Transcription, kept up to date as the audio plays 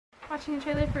watching a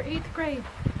trailer for 8th Grade,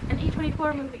 an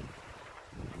A24 movie.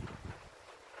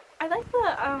 I like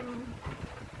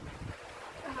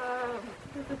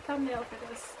the thumbnail for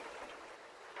this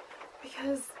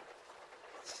because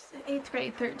 8th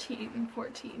grade, 13,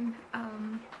 14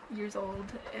 years old,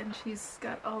 and she's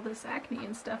got all this acne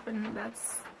and stuff, and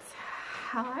that's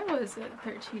how I was at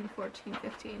 13, 14,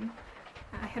 15.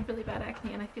 I had really bad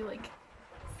acne, and I feel like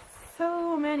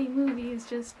so many movies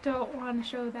just don't want to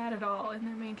show that at all in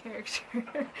their main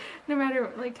character. No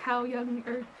matter like how young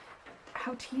or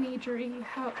how teenagery,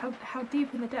 how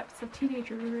deep in the depths of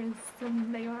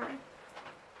teenagerism they are.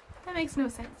 That makes no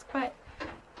sense, but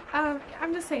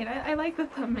I'm just saying, I like the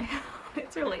thumbnail.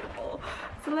 It's relatable.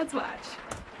 So let's watch.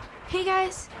 Hey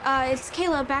guys, it's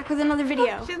Kayla back with another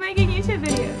video. Oh, she's making YouTube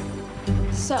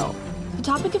videos. So, the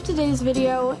topic of today's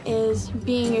video is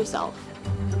being yourself.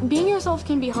 Being yourself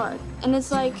can be hard, and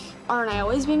it's like, aren't I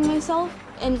always being myself?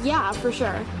 And yeah, for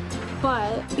sure.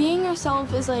 But being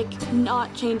yourself is like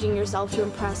not changing yourself to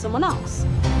impress someone else.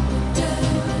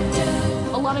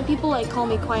 A lot of people like call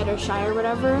me quiet or shy or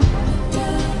whatever,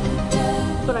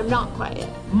 but I'm not quiet.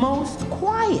 Most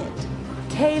quiet,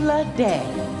 Kayla Day.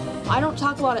 I don't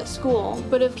talk a lot at school,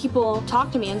 but if people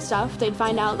talk to me and stuff, they'd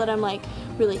find out that I'm like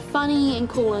really funny and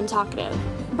cool and talkative.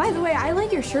 By the way, I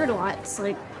like your shirt a lot. It's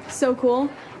like so cool.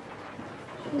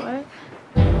 What?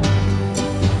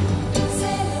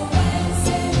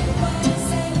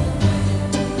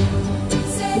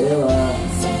 Kayla,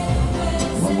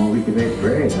 one more week of 8th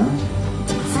grade, huh?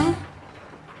 Huh?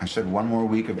 I said one more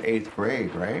week of 8th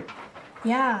grade, right?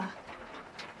 Yeah.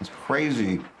 It's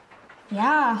crazy.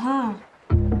 Yeah, huh?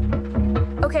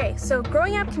 Okay, so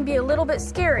growing up can be a little bit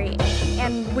scary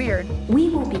and weird. We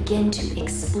will begin to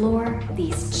explore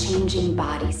these changing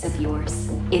bodies of yours.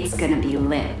 It's gonna be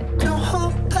lit. Don't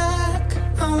hold back,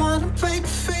 I wanna break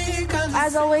free.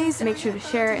 As always, make sure to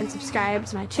share and subscribe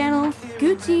to my channel,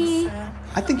 Gucci.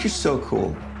 I think you're so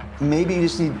cool. Maybe you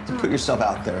just need to put yourself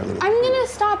out there a little. I'm gonna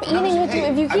stop eating with you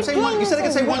if you keep doing You said I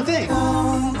could say one thing.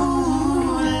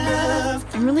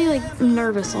 I'm really like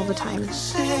nervous all the time.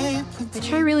 I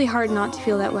try really hard not to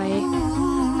feel that way.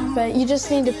 But you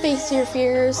just need to face your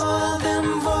fears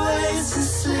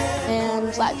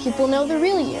and let people know the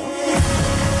real you.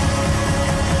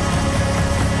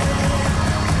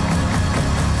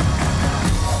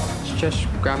 Just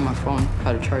grab my phone,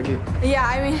 how to charge it. Yeah,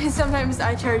 I mean, sometimes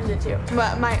I charge it too.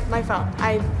 But my phone,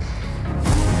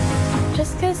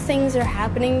 Just because things are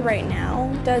happening right now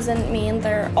doesn't mean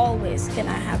they're always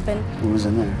gonna happen. What was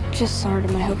in there? Just sort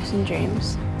of my hopes and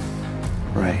dreams.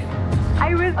 Right.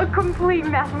 I was a complete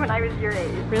mess when I was your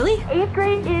age. Really? 8th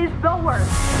grade is the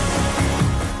worst.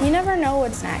 You never know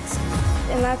what's next.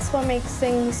 And that's what makes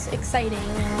things exciting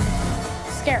and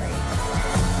scary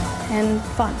and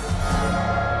fun.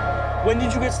 When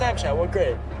did you get Snapchat? What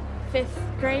grade?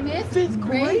 5th grade. 5th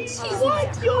grade?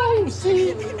 What? Yo,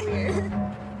 see?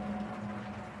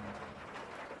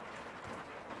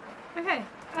 Okay,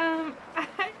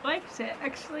 I liked it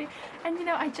actually, and you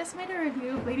know, I just made a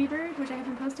review of Lady Bird, which I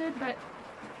haven't posted, but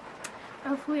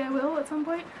hopefully I will at some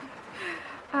point.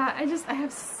 I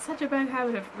have such a bad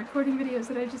habit of recording videos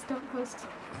that I just don't post.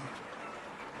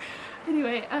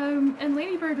 Anyway, and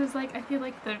Lady Bird was like, I feel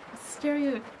like the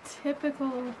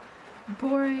stereotypical,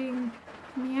 boring,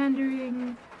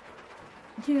 meandering,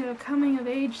 you know, coming of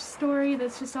age story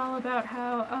that's just all about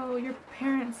how, oh, your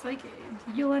parents, like,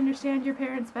 you'll understand your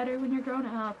parents better when you're grown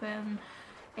up, and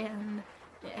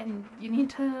you need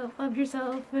to love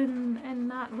yourself and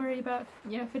not worry about,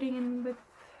 you know, fitting in with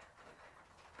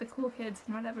the cool kids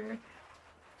and whatever.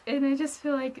 And I just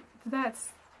feel like that's,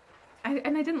 I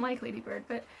didn't like Lady Bird,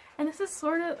 and this is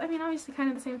sort of, I mean, obviously kind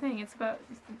of the same thing. It's about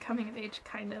coming of age,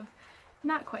 kind of.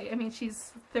 Not quite. I mean,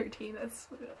 she's 13, that's,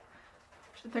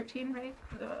 she's 13, right?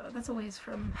 That's a ways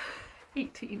from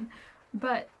 18,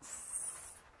 but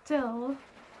still,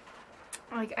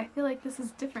 like, I feel like this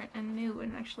is different and new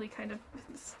and actually kind of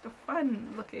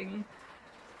fun looking,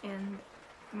 and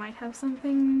might have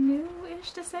something new-ish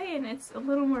to say, and it's a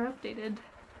little more updated,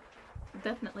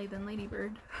 definitely, than Lady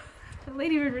Bird.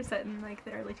 Lady Bird was set in, like,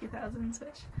 the early 2000s,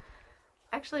 which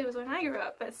actually was when I grew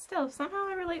up, but still, somehow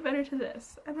I relate better to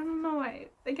this. I don't know why.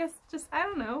 I guess just, I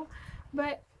don't know,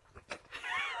 but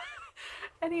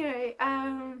anyway,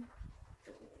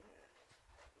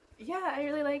 yeah, I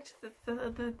really liked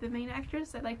the main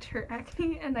actress. I liked her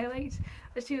acne, and I liked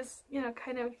that she was, you know,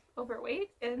 kind of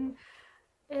overweight, and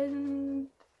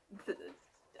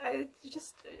I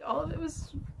just, all of it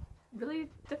was really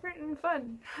different and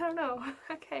fun. I don't know.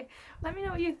 Okay, let me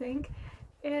know what you think,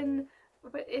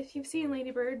 but if you've seen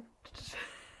Lady Bird,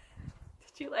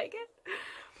 did you like it?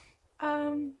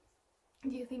 Do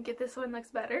you think this one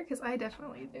looks better? Because I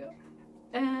definitely do.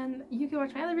 And you can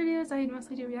watch my other videos. I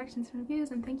mostly do reactions and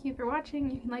reviews, and thank you for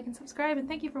watching. You can like and subscribe, and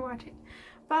thank you for watching.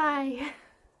 Bye!